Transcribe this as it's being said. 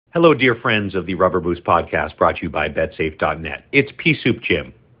Hello, dear friends of the Rubber Boots podcast, brought to you by betsafe.net. It's Pea Soup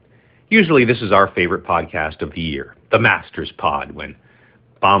Jim. Usually this is our favorite podcast of the year, the Masters Pod, when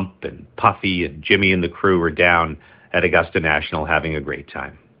Bump and Puffy and Jimmy and the crew are down at Augusta National having a great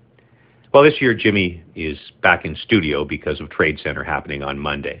time. Well, this year Jimmy is back in studio because of Trade Center happening on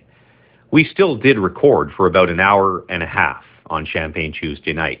Monday. We still did record for about an hour and a half on Champagne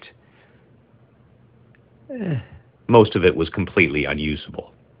Tuesday night. Most of it was completely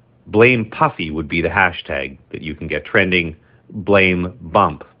unusable. Blame Puffy would be the hashtag that you can get trending. Blame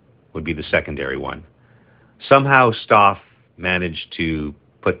Bump would be the secondary one. Somehow Stoff managed to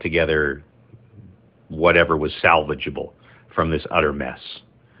put together whatever was salvageable from this utter mess.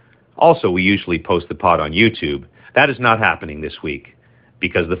 Also, we usually post the pod on YouTube. That is not happening this week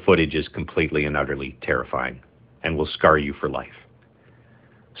because the footage is completely and utterly terrifying and will scar you for life.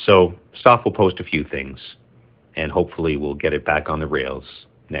 So Stoff will post a few things and hopefully we'll get it back on the rails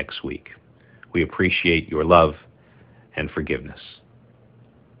next week. We appreciate your love and forgiveness.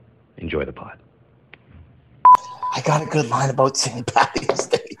 Enjoy the pod. I got a good line about St. Patty's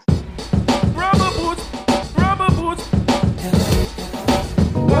Day. Rubber boots, rubber boots.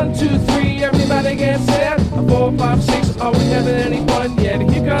 1, 2, 3, everybody get set. 4, 5, 6, are we having any fun yet?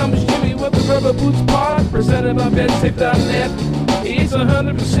 Here comes Jimmy with the Rubber Boots pod, presented by betsafe.net. It's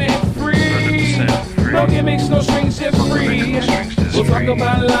 100% free. 100% free. No gimmicks, no strings, just free. We'll talk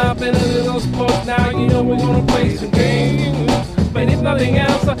about life and a little sports. Now you know we're gonna play some games. But if nothing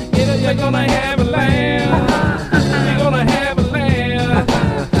else, you know you're gonna have a laugh. We're gonna have a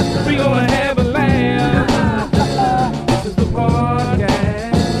laugh. We're gonna have a laugh. This is the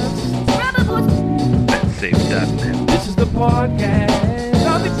podcast. Rubber Boots. betsafe.net. This is the podcast.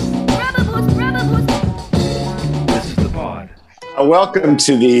 Rubber Boots. Rubber Boots. This is the pod. Welcome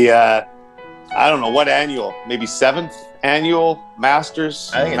to the, I don't know what annual, maybe 7th annual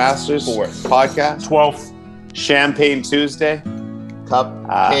Masters fourth. podcast. 12th. Champagne Tuesday.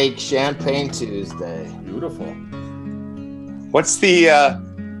 Cupcake Champagne Tuesday. Beautiful. What's the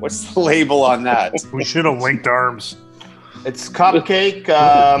label on that? We should have linked arms. It's cupcake.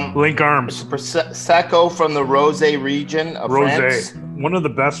 Link arms. Prosecco from the Rosé region of France. Rosé. One of the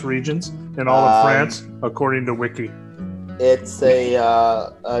best regions in all of France, according to Wiki. It's a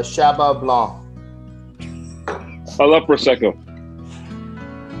Chablis Blanc. I love Prosecco.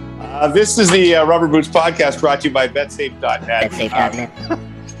 This is the Rubber Boots podcast brought to you by betsafe.net.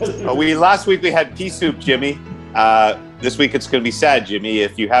 Last week we had Pea Soup Jimmy. This week it's going to be sad, Jimmy.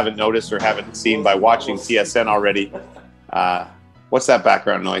 If you haven't noticed or haven't seen by watching TSN already, what's that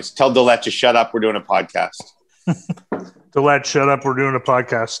background noise? Tell Dillette to shut up. We're doing a podcast. Dillette, shut up. We're doing a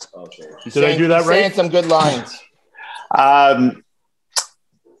podcast. Okay. Did I do that right? Saying some good lines. I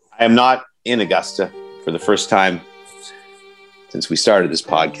am not in Augusta for the first time since we started this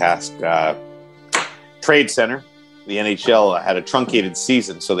podcast. Trade Center, the NHL had a truncated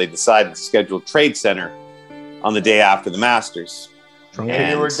season, so they decided to schedule Trade Center on the day after the Masters. You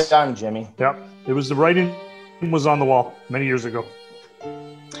were done, Jimmy. Yep. It was the writing was on the wall many years ago.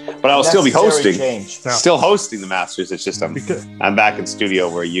 But I'll still be hosting. Change. Yeah. Still hosting the Masters. It's just I'm back in studio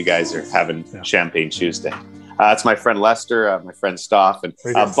where you guys are having Champagne Tuesday. That's my friend Lester, my friend Stoff, and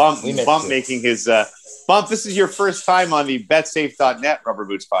Bump making his... Bump, this is your first time on the betsafe.net Rubber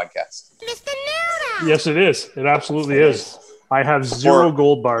Boots podcast. Mr. Noodle. Yes, it is. It absolutely is. I have 0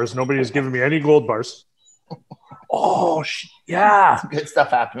 gold bars. Nobody has given me any gold bars. Oh, yeah. Good stuff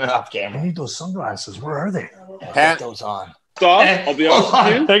happening off I camera. need those sunglasses. Where are they? Put those on. Stop. I'll be honest with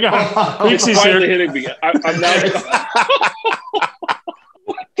you. Hang on. He's finally hitting me. I'm not.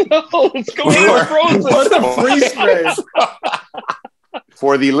 What the hell is going on? Frozen? What the freeze frame?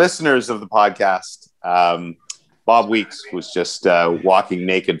 For the listeners of the podcast, Bob Weeks was just walking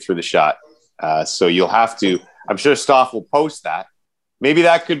naked through the shot. So you'll have to, I'm sure Stoff will post that. Maybe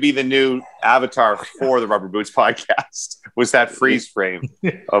that could be the new avatar for the Rubber Boots podcast, was that freeze frame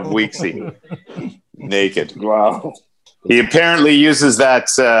of Weeksy naked. Wow. He apparently uses that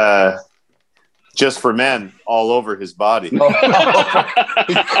just for men all over his body. He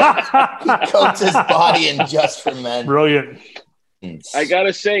coats his body in Just for Men. Brilliant. I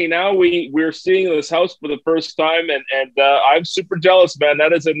gotta say, now we're seeing this house for the first time, and I'm super jealous, man.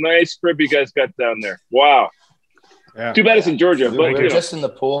 That is a nice crib you guys got down there. Wow. Yeah. Too bad it's in Georgia, but We were just in the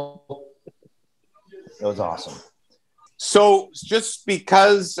pool. It was awesome. So just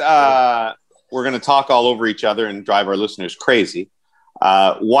because we're going to talk all over each other and drive our listeners crazy,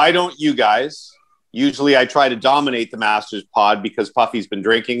 why don't you guys, usually I try to dominate the Masters pod because Puffy's been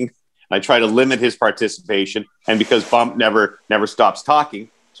drinking. I try to limit his participation, and because Bump never stops talking,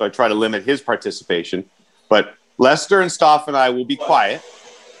 so I try to limit his participation. But Lester and Stoff and I will be quiet,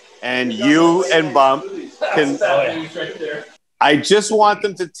 and you and Bump can. I just want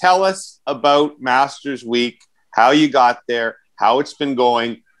them to tell us about Masters Week, how you got there, how it's been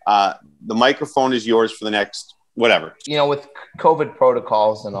going. The microphone is yours for the next whatever. With COVID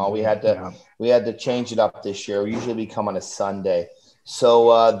protocols and all, we had to change it up this year. Usually we come on a Sunday.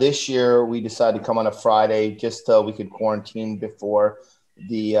 So this year we decided to come on a Friday just so we could quarantine before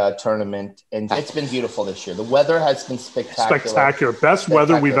the tournament. And it's been beautiful this year. The weather has been spectacular. Best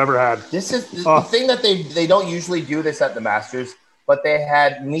weather we've ever had. This is the thing that they don't usually do this at the Masters, but they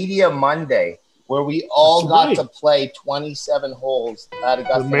had Media Monday where we all got to play 27 holes at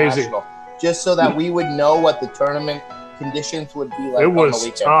Augusta National, just so that we would know what the tournament conditions would be like. It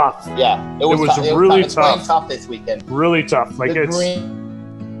was tough. Yeah, it was really tough. It's tough this weekend. Really tough. Like the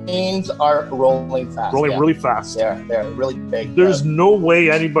greens are rolling fast. Really fast. They're really big. There's no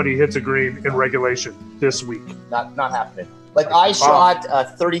way anybody hits a green in regulation this week. Not happening. Like I shot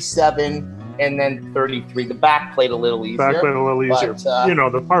 37 and then 33. The back played a little easier. But,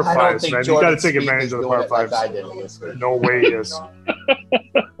 the par fives, man. You got to take advantage of the par fives. Like I did this week. No way he is.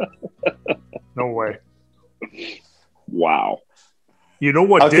 No way. Wow. You know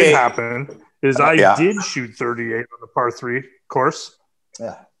what did happen is I did shoot 38 on the par 3 course.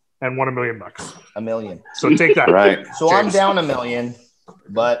 Yeah. And won $1 million. $1 million. So take that. Right. So James. I'm down $1 million,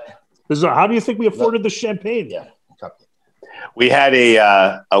 but how do you think we afforded the champagne? Yeah. We had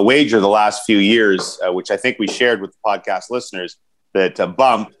a wager the last few years, which I think we shared with the podcast listeners, that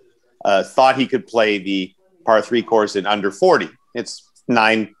Bump thought he could play the par 3 course in under 40. It's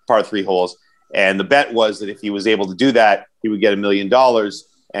 9 par 3 holes. And the bet was that if he was able to do that, he would get $1 million.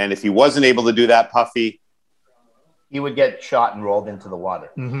 And if he wasn't able to do that, Puffy, he would get shot and rolled into the water.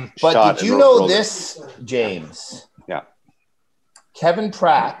 Mm-hmm. But did you know this, James? Yeah. Kevin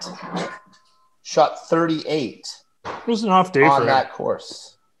Pratt shot 38. It was an off day on for that him.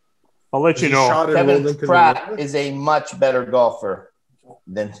 Course. I'll let you know. Kevin Pratt is a much better golfer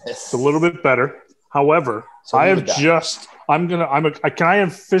than this. It's a little bit better. However, can I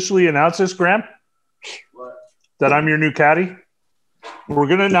officially announce this, Graham? That I'm your new caddy? We're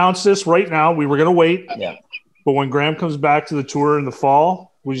going to announce this right now. We were going to wait. Yeah. But when Graham comes back to the tour in the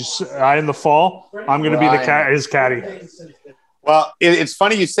fall, I'm going to be his caddy. Well, it's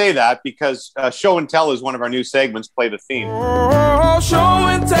funny you say that because Show and Tell is one of our new segments. Play the theme. Oh, show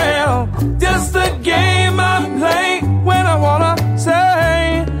and tell, just a game I play when I want to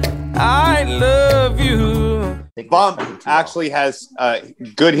say I love you. Bump actually has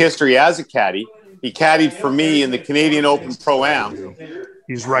good history as a caddy. He caddied for me in the Canadian Open Pro-Am.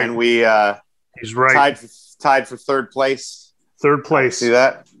 He's right. And we he's right. Tied for third place. Third place. See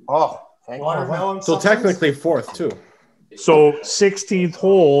that? Oh, thank you. So technically fourth, too. So 16th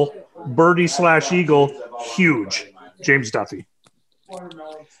hole, birdie / eagle, huge. James Duffy.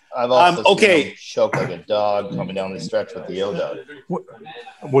 I've also seen him choke like a dog coming down the stretch with the O-Dog.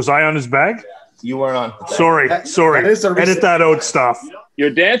 Was I on his bag? You weren't on. Sorry. Edit that out stuff. Your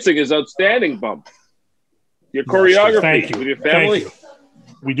dancing is outstanding, Bump. Your choreography with your family. Thank you.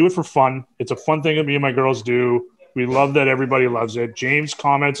 We do it for fun. It's a fun thing that me and my girls do. We love that everybody loves it. James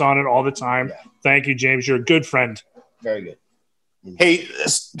comments on it all the time. Yeah. Thank you, James. You're a good friend. Very good. Hey,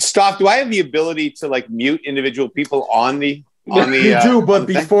 Stock, do I have the ability to mute individual people on the you do, but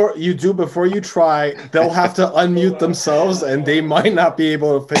before you try, they'll have to unmute themselves, and they might not be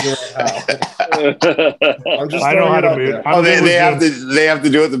able to figure it out. I know how to mute. They have to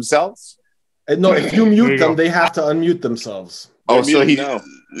do it themselves. No, if you mute them, they have to unmute themselves. Oh, so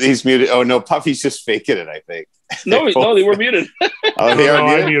he's muted. Oh no, Puffy's just faking it. I think. No, they were muted. Oh, they are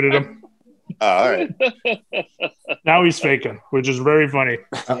muted? I muted him. Oh, all right. Now he's faking, which is very funny.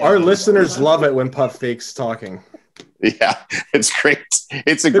 Our listeners love it when Puff fakes talking. Yeah, it's great.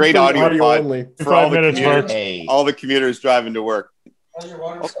 It's a great audio pod only. for all the commuters driving to work.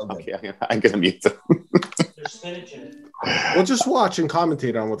 Okay, I'm going to mute them. We'll just watch and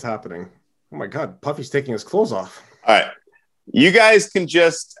commentate on what's happening. Oh my God, Puffy's taking his clothes off. All right. You guys can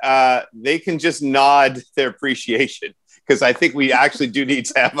just nod their appreciation because I think we actually do need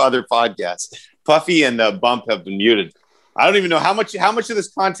to have other podcasts. Puffy and Bump have been muted. I don't even know how much of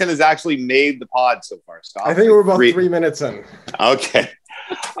this content has actually made the pod so far. Stop. I think we're about 3 minutes in. Okay.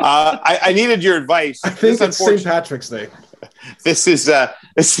 I needed your advice. I think it's St. Patrick's Day. This is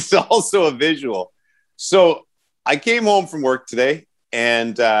also a visual. So I came home from work today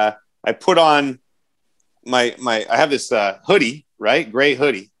and I put on I have this hoodie, right? Gray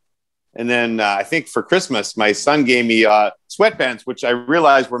hoodie. And then I think for Christmas, my son gave me sweatpants, which I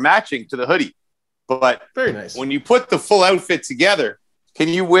realized were matching to the hoodie. But very nice. When you put the full outfit together, can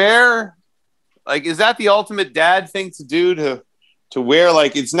you wear, is that the ultimate dad thing to do to wear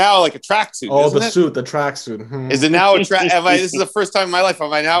like it's now like a tracksuit. Oh, isn't the it? suit, the tracksuit. Hmm. Is it now a track? This is the first time in my life.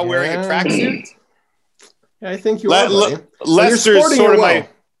 Am I now wearing a tracksuit? Yeah, I think you are, buddy. Lester's sporting sort it of well. my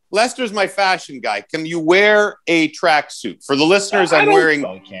Lester's my fashion guy. Can you wear a tracksuit? For the listeners, I I'm don't-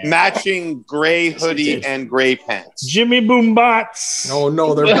 wearing matching gray hoodie and gray pants. Jimmy Boombots. Oh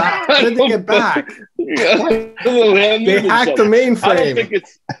no, they're back. How did they get back? They They hacked the I don't mainframe. think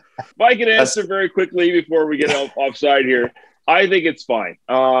it's. If I can answer very quickly before we get offside here, I think it's fine.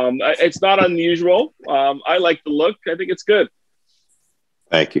 It's not unusual. I like the look. I think it's good.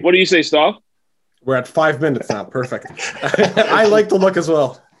 Thank you. What do you say, Stoff? We're at 5 minutes now. Perfect. I like the look as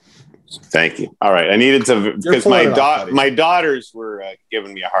well. Thank you. All right, I needed to because pulling it off, buddy. my daughters were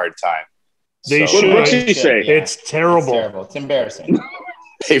giving me a hard time. They So- should. What did she say? Yeah. It's terrible. It's embarrassing.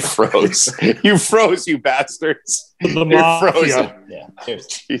 They froze. You froze, you bastards. The You're mafia. frozen. Yeah,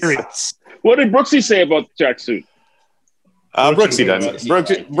 seriously. Jesus. What did Brooksy say about the tracksuit? Brooksy doesn't.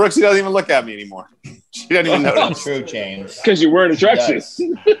 Brooksy doesn't even look at me anymore. She doesn't even Not notice. true, James. Because you're wearing a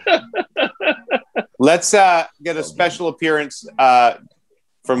tracksuit. Let's get a special appearance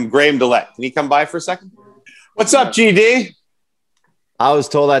from Graham Dillette. Can he come by for a second? What's up, GD? I was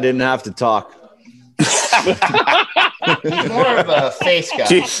told I didn't have to talk. He's more of a face guy.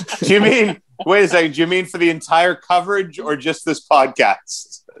 Do you mean? Wait a second. Do you mean for the entire coverage or just this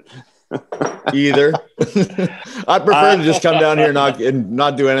podcast? Either. I'd prefer to just come down here and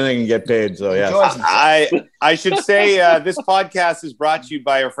not do anything and get paid. So yeah. Enjoys himself. I should say this podcast is brought to you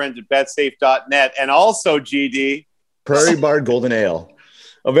by our friends at betsafe.net and also GD. Prairie Bar Golden Ale.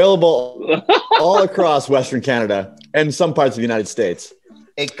 Available all across Western Canada and some parts of the United States.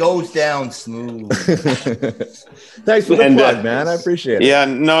 It goes down smooth. Thanks for the And, plug, man. I appreciate it. Yeah,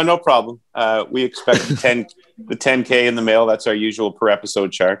 no problem. We expect the 10K in the mail. That's our usual per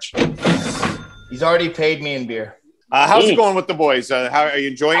episode charge. He's already paid me in beer. How's it going with the boys? How are you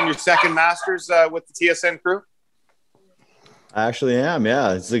enjoying your second Masters with the TSN crew? I actually am.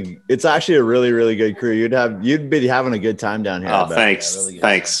 Yeah, it's actually a really, really good crew. You'd be having a good time down here. Oh, I bet. thanks, Yeah,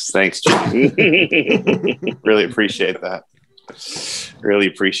 really good. thanks, Jim. Really appreciate that. Really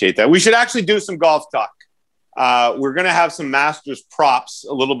appreciate that. We should actually do some golf talk. We're going to have some Masters props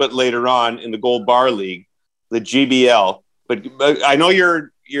a little bit later on in the Gold Bar League, the GBL. But I know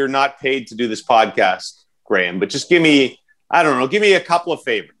you're not paid to do this podcast, Graham. But just give me a couple of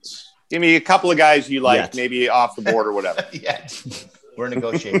favorites. Give me a couple of guys you like, maybe off the board or whatever. Yeah, we're in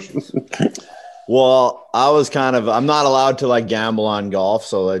negotiations. Well, I'm not allowed to gamble on golf,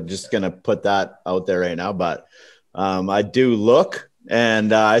 so I'm just going to put that out there right now. But I do look,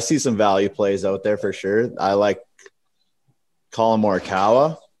 and I see some value plays out there for sure. I like Colin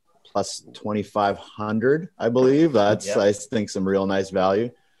Morikawa plus 2,500, I believe. I think some real nice value.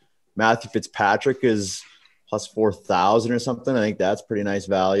 Matthew Fitzpatrick is plus 4,000 or something. I think that's pretty nice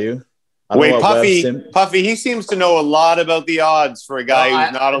value. Wait, Puffy, he seems to know a lot about the odds for a guy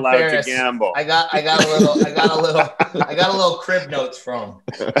who's not allowed to gamble. I got a little crib notes from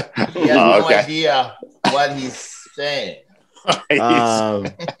him. He has no idea what he's saying.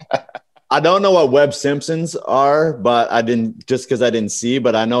 I don't know what Webb Simpsons are, but because I didn't see,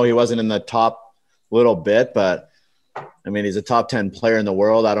 but I know he wasn't in the top little bit, but I mean, he's a top 10 player in the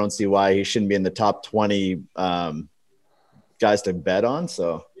world. I don't see why he shouldn't be in the top 20 guys to bet on.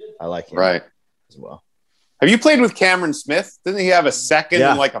 So I like him as well. Have you played with Cameron Smith? Didn't he have a second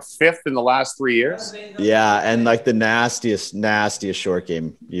and a fifth in the last 3 years? Yeah, and the nastiest short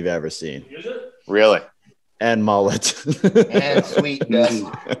game you've ever seen. Really? And mullet. And sweet dust.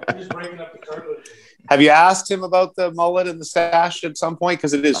 Have you asked him about the mullet and the stash at some point?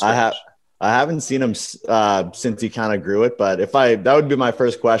 Because it is strange. I haven't seen him since he kind of grew it, but that would be my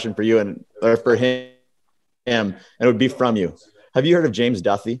first question for you or for him, and it would be from you. Have you heard of James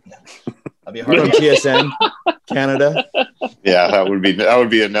Duthie from TSN Canada? Yeah, that would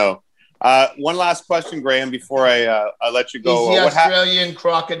be a no. One last question, Graham, before I let you go. He's the Australian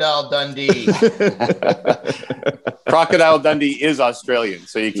Crocodile Dundee. Crocodile Dundee is Australian,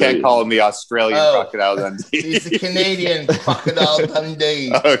 so you can't call him the Australian Crocodile Dundee. He's the Canadian Crocodile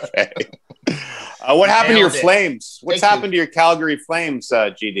Dundee. Okay. What happened to your Flames? What's happened to your Calgary Flames,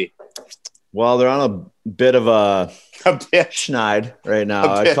 GD? Well, they're on a bit of a schneid right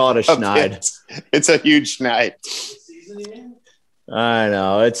now. I call it a schneid. It's a huge schneid. I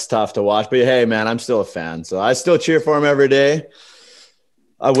know. It's tough to watch. But, hey, man, I'm still a fan. So I still cheer for them every day.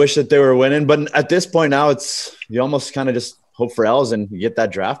 I wish that they were winning. But at this point now, you almost kind of just hope for L's and you get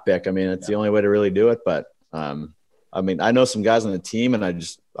that draft pick. I mean, it's the only way to really do it. But, I mean, I know some guys on the team, and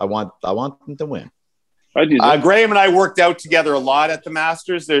I want them to win. Graham and I worked out together a lot at the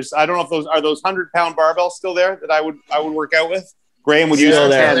Masters. I don't know if those 100-pound barbells still there that I would work out with. Graham would use Still the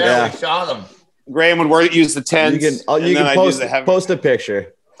there, 10. yeah. We shot them. Graham would use the 10s. You can post a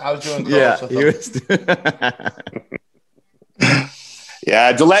picture. I was doing Yeah, close with them.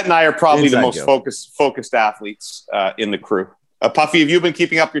 Yeah, Gillette and I are probably the Inside most focused athletes in the crew. Puffy, have you been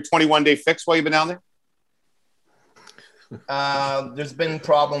keeping up your 21-day fix while you've been down there? There's been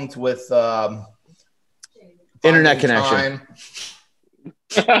problems with internet connection.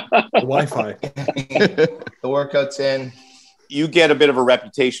 Wi-Fi. The workout's in. You get a bit of a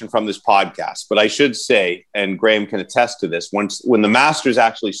reputation from this podcast, but I should say, and Graham can attest to this, when the Masters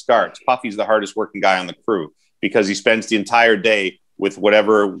actually starts, Puffy's the hardest working guy on the crew because he spends the entire day with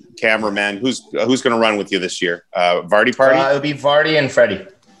whatever cameraman. Who's going to run with you this year? Vardy party? It'll be Vardy and Freddie.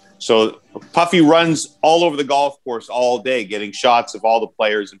 So Puffy runs all over the golf course all day, getting shots of all the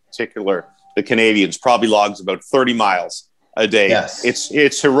players, in particular the Canadians. Probably logs about 30 miles a day. Yes.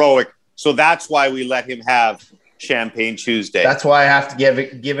 It's heroic. So that's why we let him have Champagne Tuesday. That's why I have to give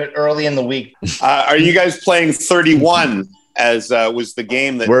it early in the week. Are you guys playing 31 as was the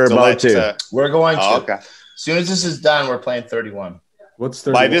game that we're about to? We're going to. Okay. As soon as this is done, we're playing 31. What's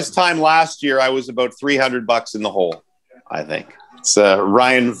 31? By this time last year, I was about $300 in the hole, I think. It's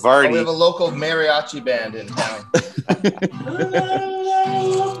Ryan Vardy. We have a local mariachi band in town.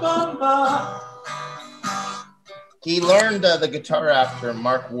 He learned the guitar after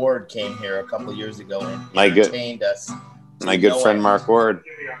Mark Ward came here a couple of years ago and entertained us. My good friend Mark Ward.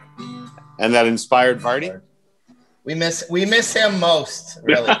 And that inspired Vardy? We miss him most,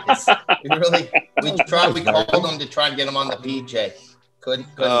 really. We called him to try and get him on the PJ. Couldn't.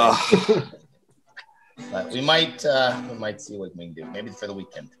 But we might see what we can do. Maybe for the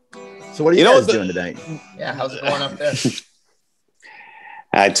weekend. So what are you guys doing tonight? Yeah, how's it going up there?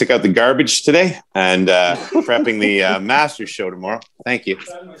 I took out the garbage today and prepping the Masters show tomorrow. Thank you.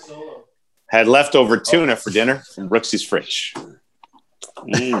 Had leftover tuna for dinner from Brooksy's fridge.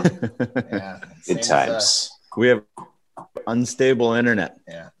 Yeah, good times. We have unstable internet.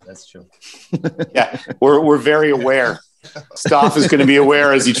 Yeah, that's true. Yeah, we're very aware. Stoff is going to be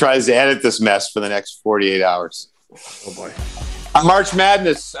aware as he tries to edit this mess for the next 48 hours. Oh boy. March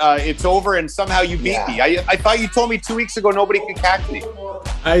Madness, it's over and somehow you beat me. I thought you told me 2 weeks ago nobody could catch me.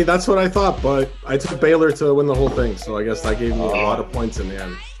 That's what I thought, but I took Baylor to win the whole thing, so I guess that gave me a lot of points in the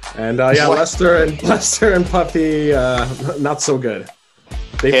end. And Lester and Puffy, not so good.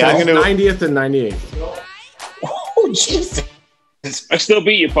 They finished 90th and 98th. Oh, Jesus. I still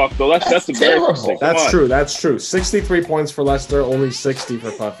beat you, Puff, though. That's embarrassing. That's true. 63 points for Lester, only 60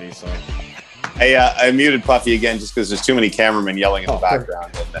 for Puffy. So I muted Puffy again just because there's too many cameramen yelling in the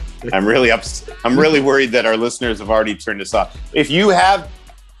background. And I'm really worried that our listeners have already turned us off. If you have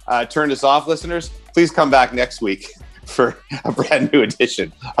turned us off, listeners, please come back next week for a brand new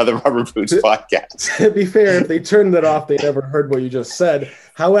edition of the Rubber Boots podcast. To be fair, if they turned it off, they never heard what you just said.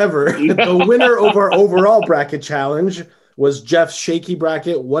 However, the winner of our overall bracket challenge was Jeff's shaky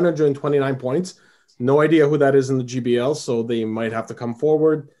bracket, 129 points. No idea who that is in the GBL, so they might have to come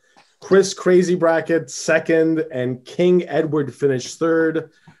forward. Chris Crazy bracket, second, and King Edward finished third.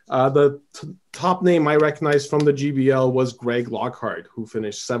 The top name I recognized from the GBL was Greg Lockhart, who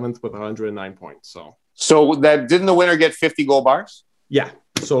finished seventh with 109 points. So that didn't the winner get 50 gold bars? Yeah.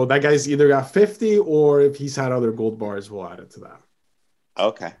 So that guy's either got 50 or if he's had other gold bars, we'll add it to that.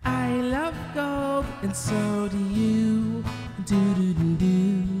 Okay. I love gold and so do you. Do do do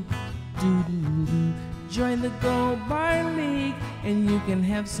do do do do. Join the Gold Bar League and you can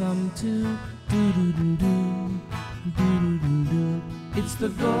have some too. Do do do do do do do. It's the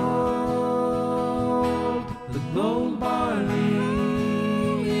Gold Bar League.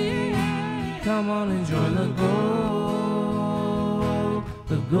 Come on and join the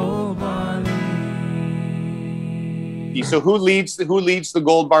Gold Bar League. So who leads the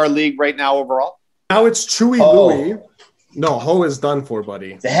Gold Bar League right now overall? Now it's Chewy Louie. No, Ho is done for,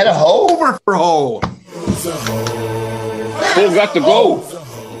 buddy. The head of Ho? Over for Ho. Ho got to go.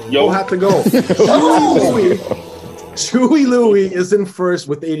 Ho had to go. Chewy Louie is in first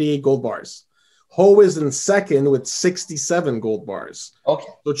with 88 gold bars. Ho is in second with 67 gold bars. Okay.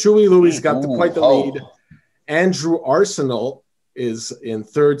 So Chewy Louie's got quite the lead. Andrew Arsenal is in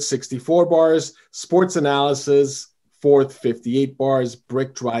third, 64 bars. Sports Analysis, fourth, 58 bars.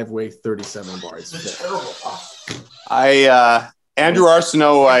 Brick Driveway, 37 bars. Andrew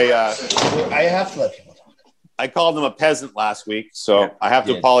Arsenault, I have to let people talk. I called him a peasant last week, so I have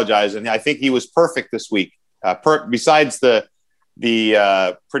to apologize. And I think he was perfect this week. Besides the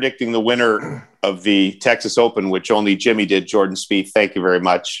predicting the winner of the Texas Open, which only Jimmy did, Jordan Spieth. Thank you very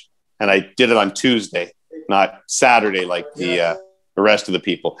much. And I did it on Tuesday, not Saturday, like the rest of the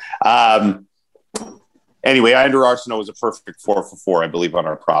people. Anyway, Andrew Arsenault was a perfect 4 for 4, I believe, on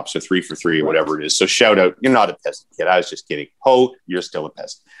our props, or 3 for 3, or whatever it is. So shout out. You're not a peasant kid. I was just kidding. Ho, you're still a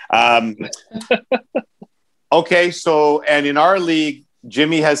peasant. Okay, so, and in our league,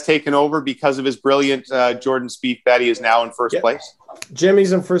 Jimmy has taken over because of his brilliant Jordan Spieth bet. He is now in first place.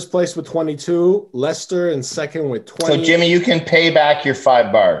 Jimmy's in first place with 22. Lester in second with 20. So, Jimmy, you can pay back your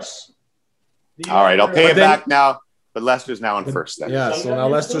 $5. All right, I'll pay it back now. But Lester's now in first then. Yeah, so now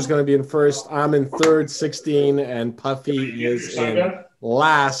Lester's going to be in first. I'm in third, 16, and Puffy is in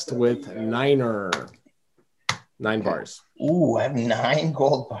last with 9 bars. Ooh, I have 9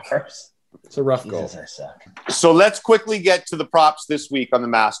 gold bars. It's a rough goal. I suck. So let's quickly get to the props this week on the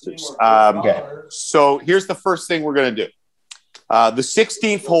Masters. Okay. So here's the first thing we're going to do. The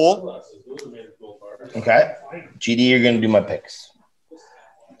 16th hole. Okay. GD, you're going to do my picks.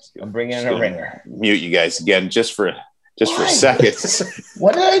 I'm bringing in a ringer. Mute you guys again just for a second.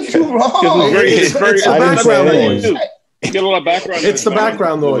 What did I do wrong? It's the background noise. Get a lot of background. It's the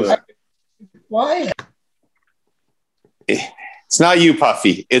background noise. Why? It's not you,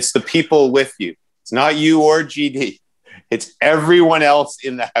 Puffy. It's the people with you. It's not you or GD. It's everyone else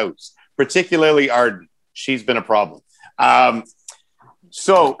in the house, particularly Arden. She's been a problem.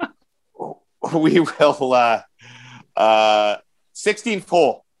 So we will 16th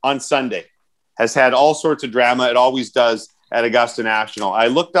hole on Sunday has had all sorts of drama. It always does at Augusta National. I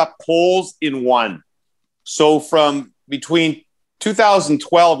looked up holes in one. So from between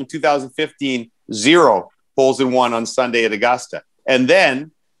 2012 and 2015, 0 holes in one on Sunday at Augusta. And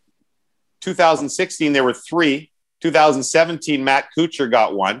then 2016, there were 3. 2017, Matt Kuchar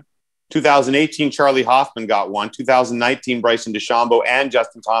got 1. 2018, Charlie Hoffman got 1. 2019, Bryson DeChambeau and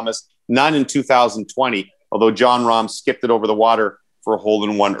Justin Thomas. None in 2020, although John Rahm skipped it over the water for a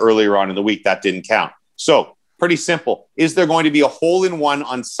hole-in-one earlier on in the week. That didn't count. So, pretty simple. Is there going to be a hole-in-one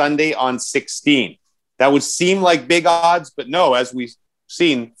on Sunday on 16? That would seem like big odds, but no, as we've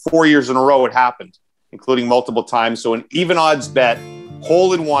seen 4 years in a row, it happened, including multiple times. So an even odds bet,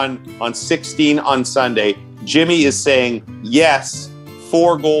 hole-in-one on 16 on Sunday. Jimmy is saying yes,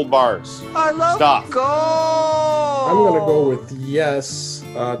 4 gold bars. I love gold. I'm going to go with yes,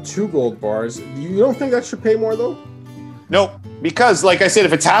 2 gold bars. You don't think that should pay more, though? Nope. Because, like I said,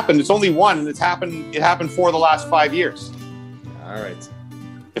 if it's happened, it's only one, and it happened 4 of the last 5 years. All right.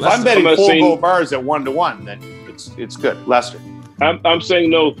 If I'm betting 4 gold bars at 1-1, then it's good. Lester. I'm saying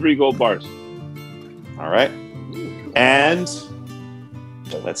no, 3 gold bars. All right. And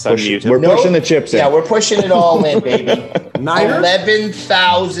let's unmute him. We're pushing the chips in. Yeah, we're pushing it all in, baby. Niner?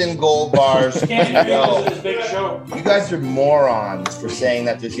 11,000 gold bars. You guys are morons for saying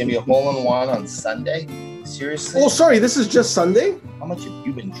that there's going to be a hole-in-one on Sunday. Seriously? Oh, sorry. This is just Sunday? How much have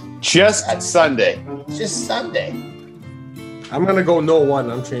you been drinking? Just Sunday. Just Sunday. I'm going to go no 1.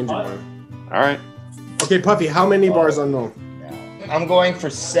 I'm changing mine. All right. Okay, Puffy, how many bars on no? I'm going for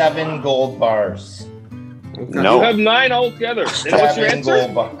 7 gold bars. Okay. No. You have 9 altogether. And what's your 7 answer?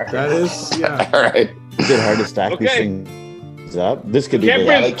 gold bars. That is, yeah. All right. Is it hard to stack these Okay. things up? This could be Can't the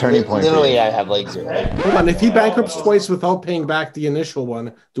bring- Like, turning point. literally, I have like 0. Hold on. If he bankrupts twice without paying back the initial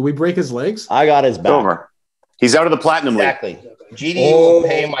one, do we break his legs? I got his It's back. over. He's out of the platinum league. Exactly. GD will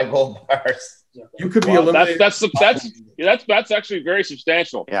pay my gold bars. You could be Well, eliminated. that's actually very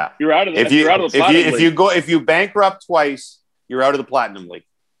substantial. Yeah. You're out of the If you're out of the platinum league. if you bankrupt twice, you're out of the platinum league.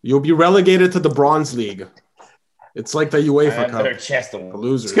 You'll be relegated to the bronze league. It's like the I UEFA have a better Cup. chance to The win.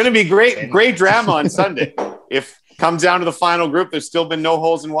 losers. It's going to be great drama on Sunday. If comes down to the final group, there's still been no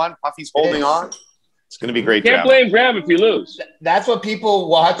holes in one. Puffy's holding on. It's going to be great Can't drama. blame Graham if you lose. That's what people But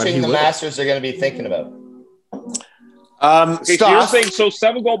watching he the will. Masters are going to be thinking about. Okay, so you're Stop. saying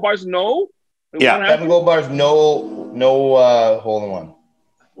 7 gold bars, no? It Yeah. won't 7 happen? gold bars, no hole-in-one.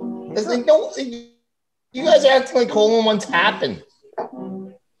 It's like, no, you guys are acting like hole-in-ones happen.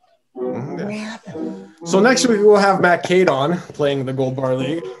 So next week we'll have Matt Cade on playing the Gold Bar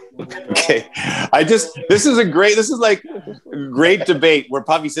League. Okay. This is like a great debate where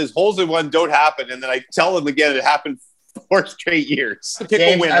Puffy says holes in one don't happen. And then I tell him again, it happened 4 straight years. Pick a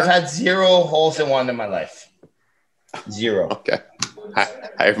James, winner. I've had 0 holes-in-one in my life. 0. Okay.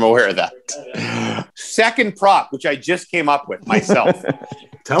 I'm aware of that. Second prop, which I just came up with myself.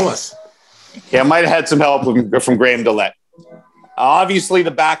 Tell us. Yeah, I might have had some help from Graham Dillette. Obviously,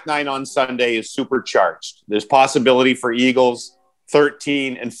 the back 9 on Sunday is supercharged. There's possibility for Eagles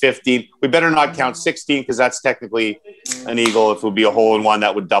 13 and 15. We better not count 16 because that's technically an Eagle. If it would be a hole in one,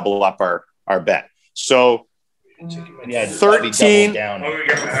 that would double up our bet. So Yeah, 13. down. I'm gonna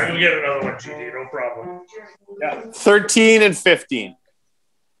get another one, GD. No problem. Yeah. 13 and 15.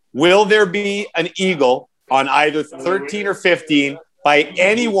 Will there be an Eagle on either 13 or 15 by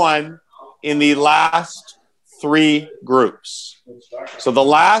anyone in the last 3 groups. So the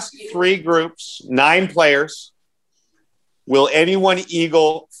last 3 groups, 9 players. Will anyone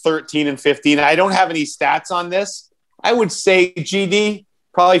eagle 13 and 15? I don't have any stats on this. I would say, GD,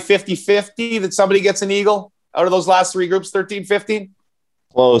 probably 50-50 that somebody gets an eagle out of those last 3 groups, 13, 15.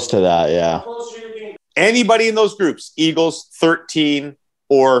 Close to that, yeah. Anybody in those groups, eagles 13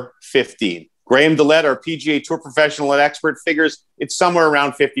 or 15. Graham Dillette, our PGA Tour professional and expert, figures it's somewhere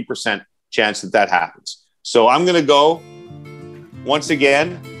around 50% chance that happens. So I'm going to go, once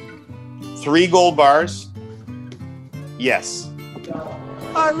again, 3 gold bars. Yes.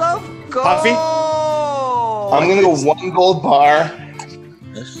 I love gold. Puffy? I'm going to go 1 gold bar.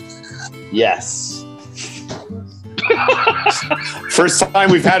 Yes. First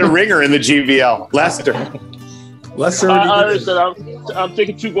time we've had a ringer in the GVL. Lester. I'm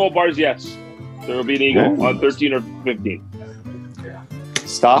taking 2 gold bars, yes. There will be an eagle on 13 or 15.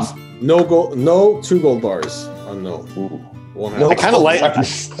 Stop. No 2 gold bars on no. I kind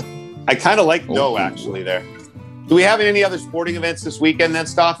of like no, actually, there. Do we have any other sporting events this weekend then,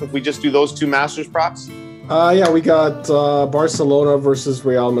 Stoff, if we just do those 2 Masters props? Yeah, we got Barcelona versus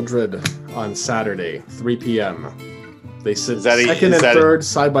Real Madrid on Saturday, 3 p.m. They sit second and third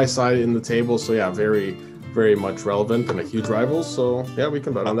side by side in the table. So, yeah, very, very much relevant and a huge rival. So, yeah, we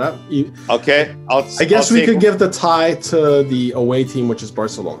can bet on that. Okay. I guess we could give the tie to the away team, which is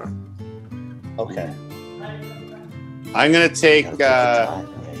Barcelona. Okay. I'm going to take...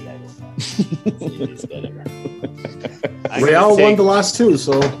 Real won the last 2,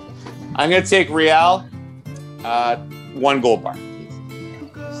 so... I'm going to take Real, 1 gold bar.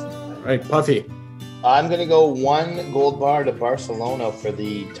 Right, Puffy. I'm going to go 1 gold bar to Barcelona for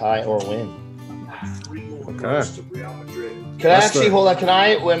the tie or win. Okay. Can I actually, hold on,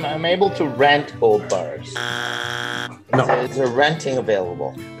 am I able to rent gold bars? No. Is there renting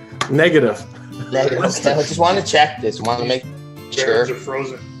available? Negative. Okay, I just want to check this. I want to make sure. Are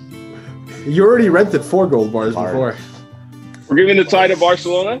frozen. You already rented 4 gold bars before. We're giving the tie to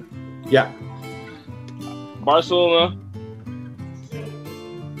Barcelona? Yeah. Barcelona,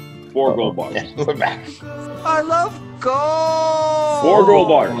 4 gold bars. Yeah, we're back. I love gold. 4 gold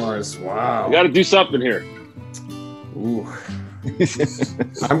bars. Wow. We got to do something here. Ooh.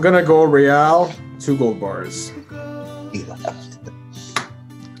 I'm going to go Real, 2 gold bars.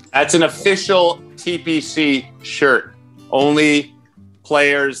 That's an official TPC shirt. Only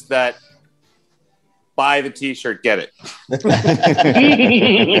players that buy the T-shirt get it.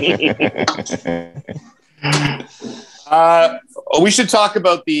 We should talk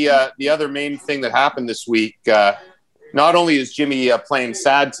about the other main thing that happened this week. Not only is Jimmy playing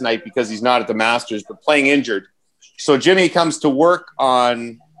sad tonight because he's not at the Masters, but playing injured. So Jimmy comes to work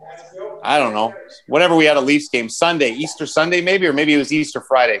on, I don't know, whenever we had a Leafs game, Sunday, Easter Sunday maybe, or maybe it was Easter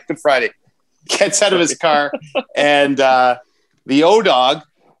Friday, Good Friday. Gets out of his car, and the O-Dog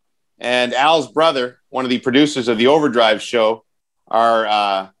and Al's brother, one of the producers of the Overdrive show,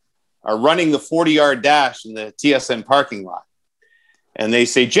 are running the 40-yard dash in the TSN parking lot. And they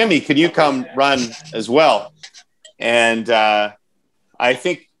say, Jimmy, could you come run as well? And I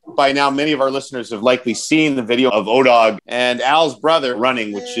think by now many of our listeners have likely seen the video of O-Dog and Al's brother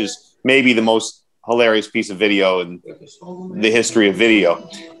running, which is maybe the most hilarious piece of video in the history of video.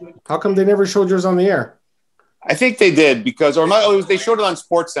 How come they never showed yours on the air? I think they did because, they showed it on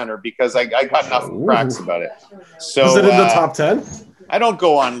SportsCenter because I got enough cracks about it. So is it in the top 10? I don't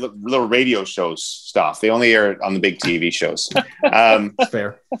go on little radio shows stuff. They only air it on the big TV shows. It's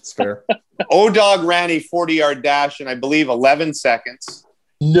fair. It's fair. O-Dog ran a 40-yard dash in, I believe, 11 seconds.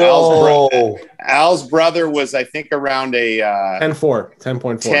 No. Al's brother was, I think, around a 10.4.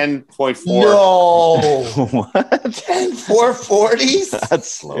 10.4. No. What? 10.440s?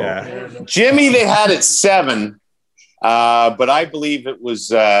 That's slow. Yeah. Jimmy, they had it 7. But I believe it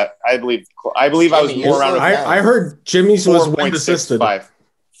was. I believe I was more around. I heard Jimmy's was wind assisted.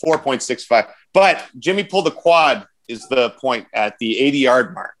 4.65. But Jimmy pulled a quad is the point at the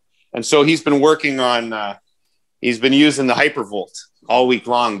 80-yard mark, and so he's been working on. He's been using the Hypervolt all week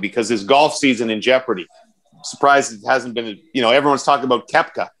long because his golf season in jeopardy. I'm surprised it hasn't been. Everyone's talking about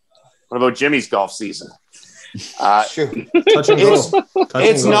Koepka. What about Jimmy's golf season? Sure.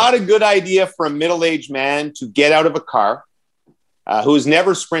 It's not a good idea for a middle-aged man to get out of a car who's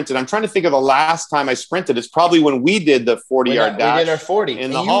never sprinted. I'm trying to think of the last time I sprinted. It's probably when we did the 40-yard dash. We did our 40 in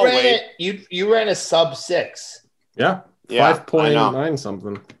the hallway. You ran a sub 6. Yeah. 5.9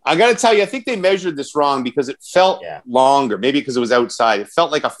 something. I got to tell you, I think they measured this wrong because it felt longer. Maybe because it was outside. It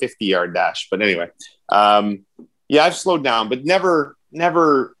felt like a 50-yard dash. But anyway, I've slowed down, but never.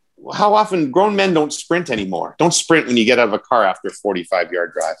 How often grown men don't sprint anymore? Don't sprint when you get out of a car after a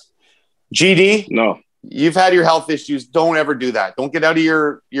 45-yard drive. GD, No. you've had your health issues. Don't ever do that. Don't get out of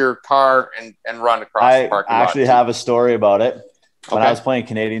your car and run across the I parking lot. actually have a story about it. When Okay. I was playing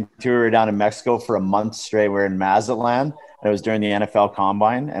Canadian tour, we were down in Mexico for a month straight. We were in Mazatlan, and it was during the NFL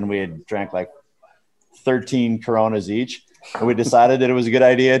Combine, and we had drank like 13 Coronas each. And we decided that it was a good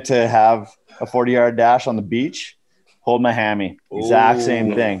idea to have a 40-yard dash on the beach. Pulled my hammy. Exact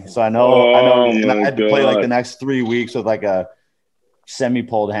same thing. So I know. And I had to play like the next 3 weeks with like a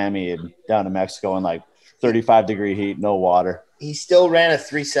semi-pulled hammy down in Mexico in like 35-degree heat, no water. He still ran a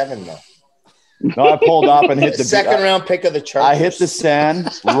 3.7 though. No, I pulled up and hit the second round pick of the Chargers. I hit the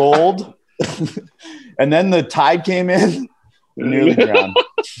sand, rolled, and then the tide came in, nearly drowned.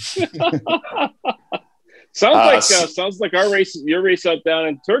 Sounds like your race out down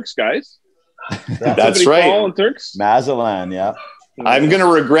in Turks, guys. That's right. In Turks? Mazatlan, yeah. I'm going to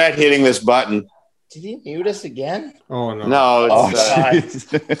regret hitting this button. Did he mute us again? Oh no! No,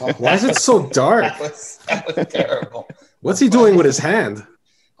 it's Why is it so dark? That was terrible. What's he doing with his hand?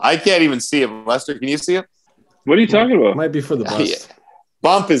 I can't even see it. Lester, can you see it? What are you talking about? Might be for the bust.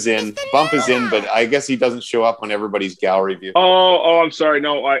 Bump is in, but I guess he doesn't show up on everybody's gallery view. Oh, I'm sorry.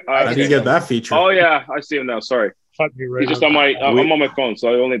 No, How did you get that feature? Oh yeah, I see him now. Sorry. He's just on my. I'm on my phone,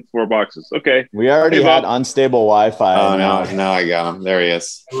 so I only have 4 boxes. Okay. We already had unstable Wi-Fi. Oh no, now I got him. There he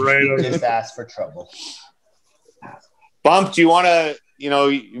is. Just ask for trouble. Bump, do you want to?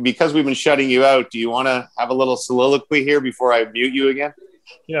 Because we've been shutting you out, do you want to have a little soliloquy here before I mute you again?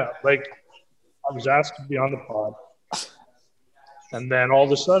 Yeah, like I was asked to be on the pod, and then all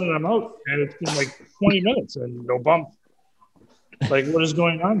of a sudden I'm out, and it's been like 20 minutes and no bump. Like, what is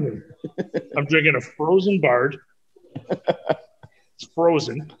going on here? I'm drinking a frozen Bard. It's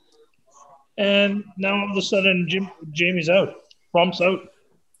frozen, and now all of a sudden Jamie's out. Bump's out.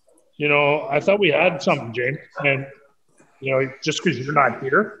 I thought we had something, James, and just because you're not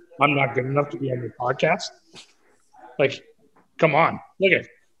here, I'm not good enough to be on your podcast. Like, come on. Look at,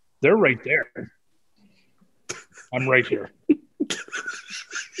 they're right there. I'm right here.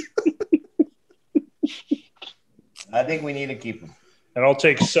 I think we need to keep them. And I'll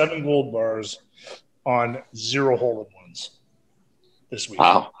take 7 gold bars on 0 hole-in-ones this week.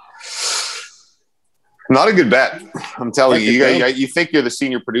 Wow. Not a good bet. I'm telling you. You think you're the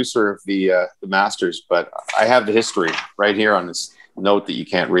senior producer of the Masters, but I have the history right here on this note that you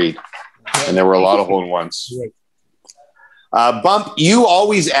can't read. And there were a lot of hole-in-ones. Right. Bump, you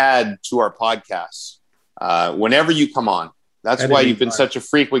always add to our podcasts whenever you come on. That's why you've been such a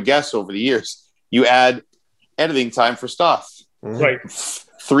frequent guest over the years. You add editing time for stuff. Right.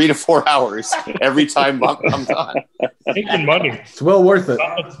 3 to 4 hours every time Bump comes on. Making money. It's well worth it.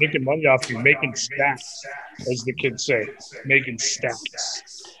 Making money off you. Making stacks, as the kids say. Making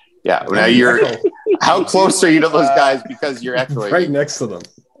stacks. Yeah. Now how close are you to those guys because you're echoing? Right next to them.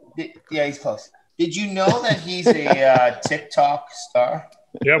 Yeah, he's close. Did you know that he's a TikTok star?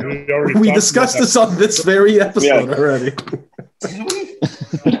 Yeah, we discussed this on this very episode already. Did we?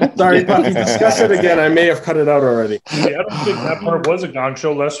 Sorry, Puffy, discuss it again. I may have cut it out already. Yeah, I don't think that part was a gong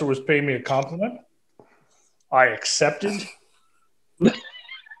show. Lester was paying me a compliment. I accepted.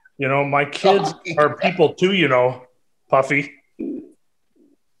 My kids are people too, Puffy.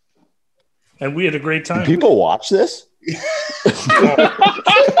 And we had a great time. Do people watch this? That's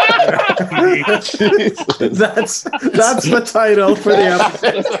the title for the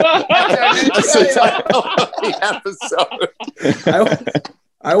episode. That's the title of the episode.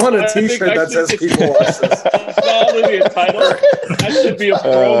 I want a T-shirt that says "People watch this." It's not only a title. That should be a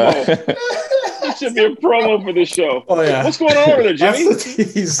promo. That should be a promo for the show. Oh yeah. What's going on over there, Jimmy?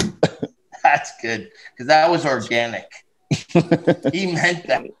 That's good because that was organic. He meant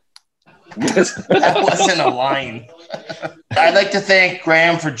that. That wasn't a line. I'd like to thank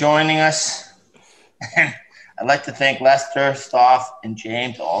Graham for joining us. And I'd like to thank Lester, Stoff, and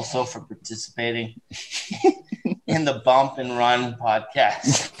James also for participating in the Bump and Run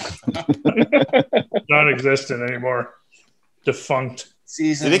podcast. Non-existent anymore. Defunct.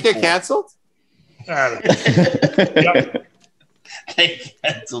 Season Did it get 4. canceled? Yep. They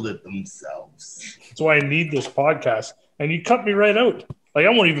canceled it themselves. That's why I need this podcast. And you cut me right out. Like, I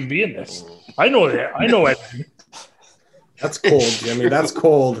won't even be in this. I know that. I know it. That's cold, Jimmy. That's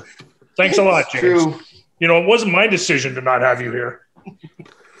cold. Thanks a lot, James. True. It wasn't my decision to not have you here.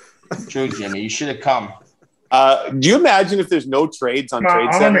 True, Jimmy. You should have come. Do you imagine if there's no trades on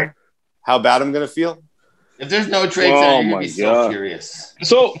Trade Center, how bad I'm going to feel? If there's no trade center, you're going to be so furious.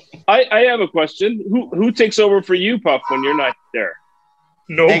 So I have a question. Who takes over for you, Puff, when you're not there?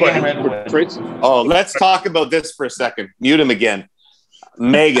 Nobody. Trades? Oh, let's talk about this for a second. Mute him again.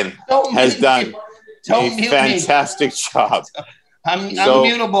 Megan has done a fantastic job. I'm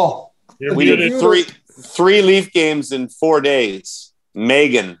mutable. We did three Leaf games in 4 days.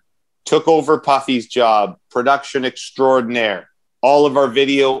 Megan took over Puffy's job. Production extraordinaire. All of our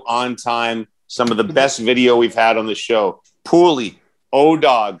video on time. Some of the best video we've had on the show. Pooley,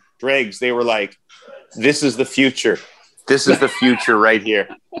 O-Dog, Dregs, they were like, this is the future. This is the future right here.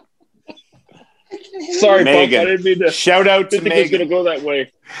 Sorry, Megan. Pop, I didn't mean to. Shout out to Didn't think it was Megan. going to go that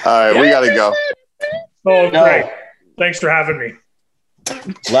way. All right, we got to go. Oh, great. Thanks for having me.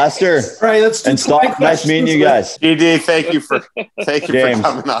 Lester. All right, let's do And stop. Nice meeting you guys. GD, thank you for James,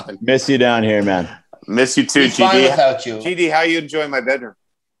 coming on. Miss you down here, man. Miss you too, He's fine GD. without you. GD, how you enjoying my bedroom?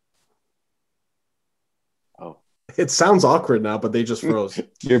 It sounds awkward now, but they just froze.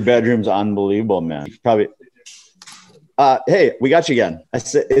 Your bedroom's unbelievable, man. Probably. Hey, we got you again.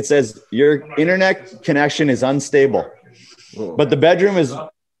 It says your internet connection is unstable, but the bedroom is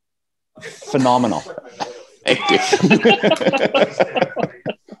phenomenal. Thank you.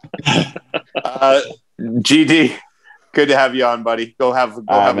 GD, good to have you on, buddy. Go have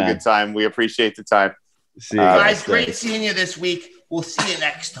a good time. We appreciate the time. See you Guys, great seeing you this week. We'll see you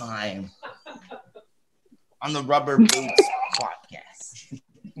next time on the Rubber Boots podcast.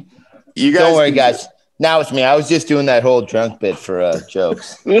 You guys, don't worry, guys. Now it's me. I was just doing that whole drunk bit for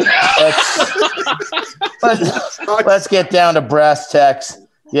jokes. Let's get down to brass tacks.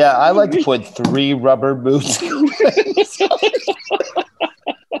 Yeah, I like to put 3 rubber boots. 3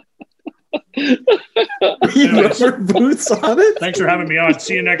 rubber boots on it? Thanks for having me on.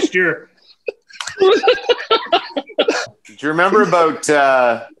 See you next year. Do you remember about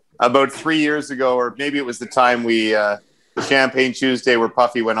 3 years ago, or maybe it was the time the Champagne Tuesday where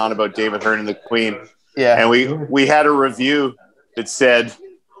Puffy went on about David Hearn and the Queen? Yeah. And we had a review that said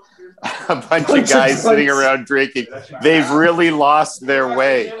a bunch of guys sitting around drinking. They've really lost their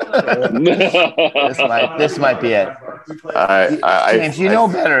way. This might be it. James, you know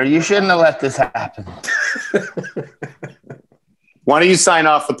better. You shouldn't have let this happen. Why don't you sign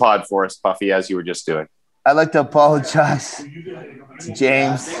off the pod for us, Puffy, as you were just doing? I'd like to apologize to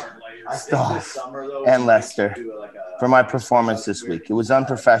James, Stoff, and Lester for my performance this week. It was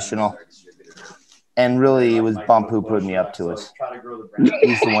unprofessional. And really, it was Bump who put me up to it.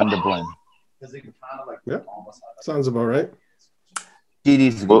 He's the one to blame. Yeah, sounds about right.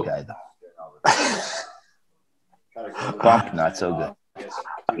 DD's a good guy, though. Bump, not so good.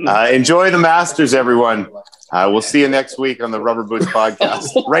 Enjoy the Masters, everyone. We'll see you next week on the Rubber Boots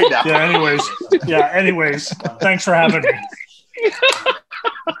podcast. Right now. Anyways. Thanks for having me.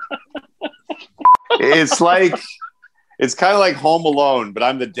 It's kind of like Home Alone, but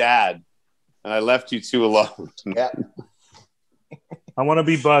I'm the dad. And I left you two alone. Yeah. I want to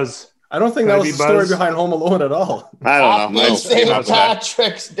be Buzz. I don't think that was the story behind Home Alone at all. I don't know. St.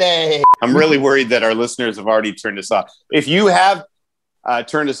 Patrick's Day. I'm really worried that our listeners have already turned us off. If you have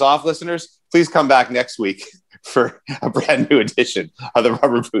turned us off, listeners, please come back next week for a brand new edition of the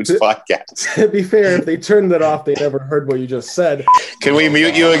Rubber Boots podcast. To be fair, if they turned that off, they never heard what you just said. Can we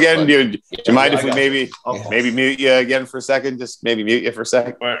mute you again? Do you mind if we maybe mute you again for a second? Just maybe mute you for a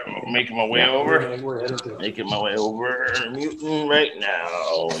second. Making my way over. Muting right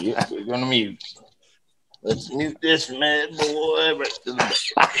now. You're going to mute. Let's mute this mad boy.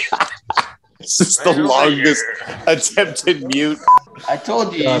 This is the longest attempted mute. I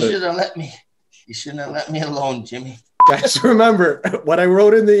told you, you should have let me. You shouldn't have let me alone, Jimmy. Guys, remember what I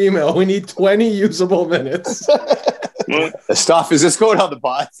wrote in the email. We need 20 usable minutes. Stop. Is this going on the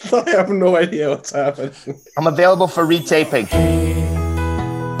pod? I have no idea what's happening. I'm available for retaping.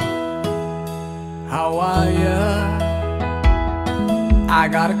 How are ya? I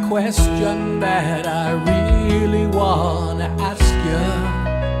got a question that I really wanna ask you.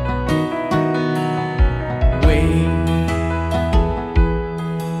 Wait,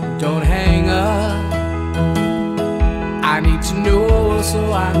 don't hang up. I need to know,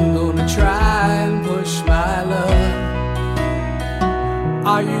 so I'm gonna try and push my luck.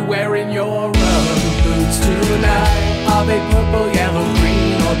 Are you wearing your rubber boots tonight? Are they purple, yellow,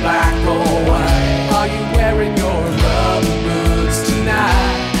 green, or black or white? Are you wearing your rubber boots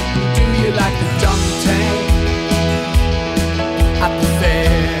tonight? Do you like the dunk tank at the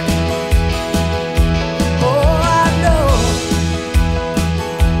fair? Oh,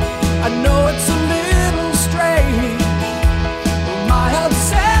 I know it's a little strange, but my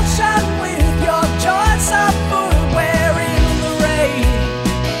obsession with your choice of footwear in the rain.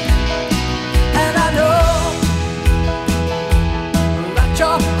 And I know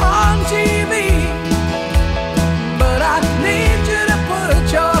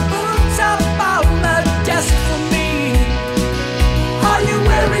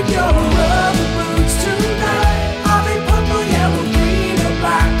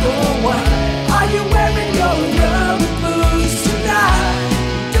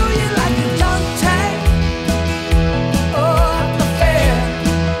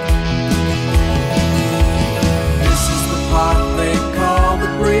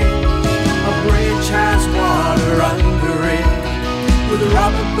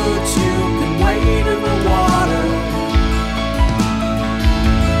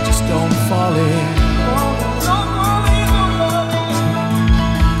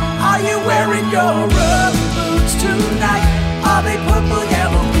purple,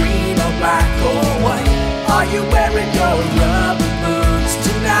 yellow, green, or black or white? Are you wearing your rubber boots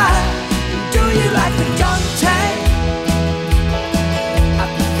tonight? Do you like the dunk tank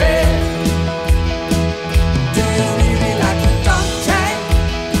at the fair? Do you really like the dunk tank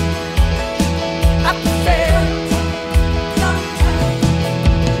at the fair? Dunk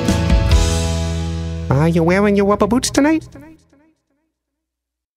tank. Are you wearing your rubber boots tonight?